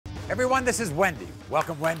Everyone, this is Wendy.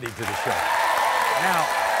 Welcome Wendy to the show. Now,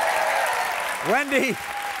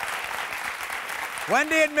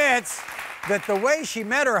 Wendy admits that the way she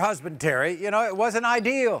met her husband, Terry, it wasn't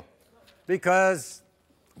ideal because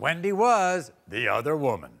Wendy was the other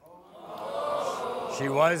woman. She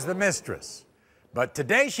was the mistress. But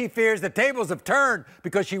today she fears the tables have turned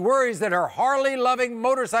because she worries that her Harley-loving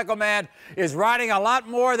motorcycle man is riding a lot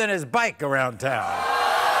more than his bike around town.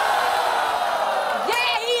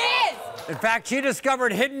 Yeah, he is! In fact, she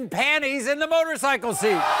discovered hidden panties in the motorcycle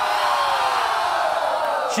seat.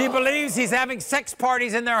 She believes he's having sex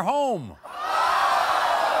parties in their home.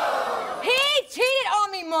 He cheated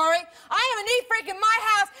on me, Maury. I have a neat freak in my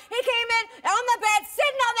house. He came in on the bed,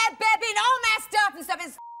 sitting on that bed, being all messed up and stuff.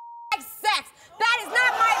 It's like sex. That is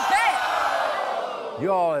not my bed.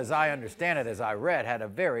 You all, as I understand it, as I read, had a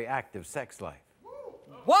very active sex life.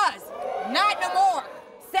 Was. Not no more.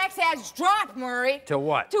 Sex has dropped, Maury. To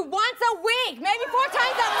what? To once a week, maybe 4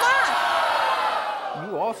 times a month.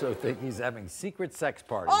 You also think he's having secret sex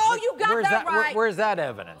parties. Oh, you got that right. Where's that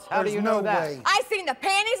evidence? How do you know that? Way. I seen the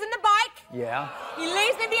panties in the bike. Yeah. He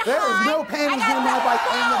leaves me behind. There is no panties in my bike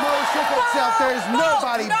and the motorcycle itself. There is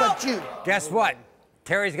nobody but you. Guess what?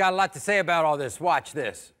 Terry's got a lot to say about all this. Watch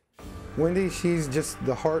this. Wendy, she's just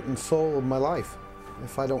the heart and soul of my life.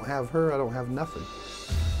 If I don't have her, I don't have nothing.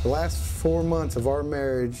 The last 4 months of our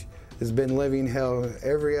marriage has been living hell.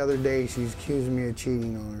 Every other day she's accusing me of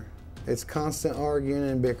cheating on her. It's constant arguing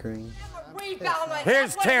and bickering.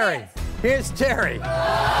 Here's Terry. Here's Terry.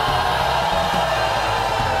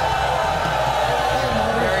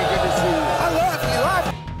 Very good to see you. I love you.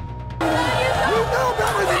 You know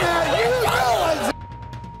better than that.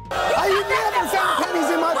 You never found pennies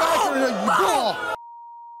in my bike or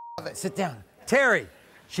you. Sit down. Terry,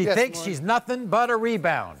 she thinks she's nothing but a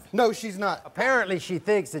rebound. No, she's not. Apparently, she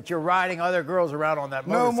thinks that you're riding other girls around on that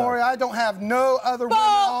motorcycle. No, Maury, I don't have no other women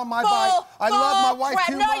on my bike. I love my wife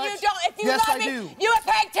too much. No, you don't. If you yes, love I me, do. you would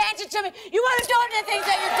pay attention to me. You would have done the things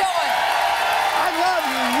that you're doing. I love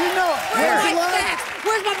you. You know it. Where's my sex?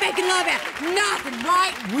 Where's my making love at? Nothing,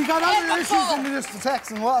 right? We got other issues than just the sex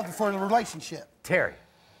and love for the relationship. Terry,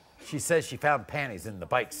 she says she found panties in the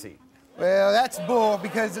bike seat. Well, that's bull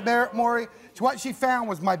because there, Maury, what she found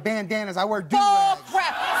was my bandanas. I wear Bull do-rags.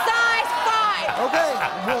 crap. Size 5. Okay,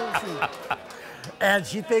 we'll see. And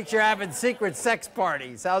she thinks you're having secret sex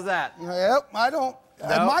parties. How's that? Yep, I don't.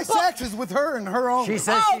 No. My sex is with her and her own. She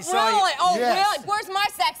says she saw you. Really? Oh, Yes. really? Where's my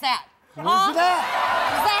sex at? Where's it at?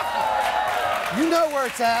 Exactly. You know where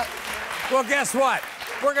it's at. Well, guess what?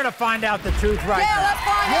 We're going to find out the truth right Yeah, now. let's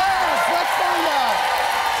find out. Yes, let's find out.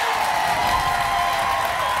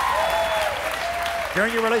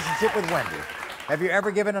 During your relationship with Wendy, have you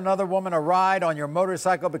ever given another woman a ride on your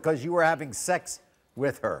motorcycle because you were having sex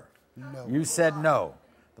with her? No. You said no.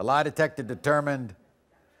 The lie detector determined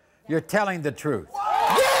you're telling the truth.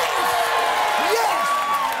 Yes!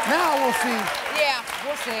 Yes! Now we'll see. Yeah,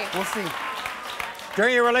 we'll see. We'll see.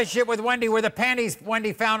 During your relationship with Wendy, were the panties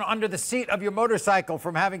Wendy found under the seat of your motorcycle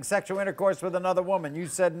from having sexual intercourse with another woman? You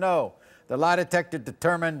said no. The lie detector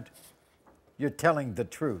determined you're telling the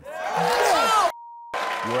truth.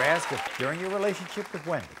 You were asked if during your relationship with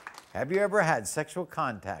Wendy, have you ever had sexual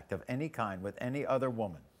contact of any kind with any other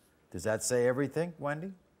woman? Does that say everything,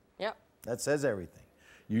 Wendy? Yep. That says everything.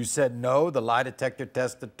 You said no. The lie detector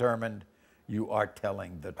test determined you are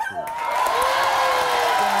telling the truth.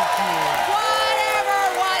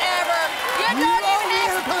 Whatever. You don't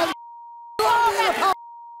even have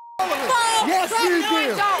Yes, you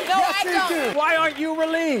do. No, Yes, I you don't. do. Why aren't you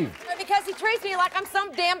relieved? Because he treats me like I'm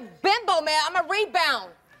some damn bimbo, man. I'm a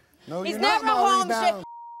rebound. No, He's you're never not home. my rebound.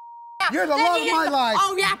 You're the Then love he of my is- life.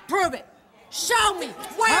 Oh, yeah, prove it. Show me.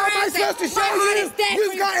 Where How am I is it? supposed to show My heart you? is dead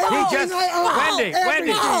You've for got you. everything He just, I own. Wendy,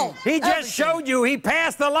 Everything. he just Everything. showed you he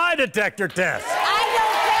passed the lie detector test. I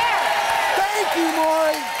don't care. Thank you,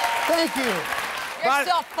 Maury. Thank you. You're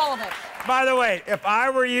still full of it. By the way, if I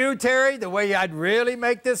were you, Terry, the way I'd really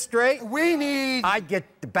make this straight, We need. I'd get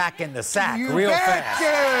back in the sack You real bet fast.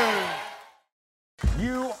 you.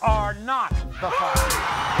 You are not the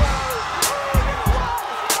father.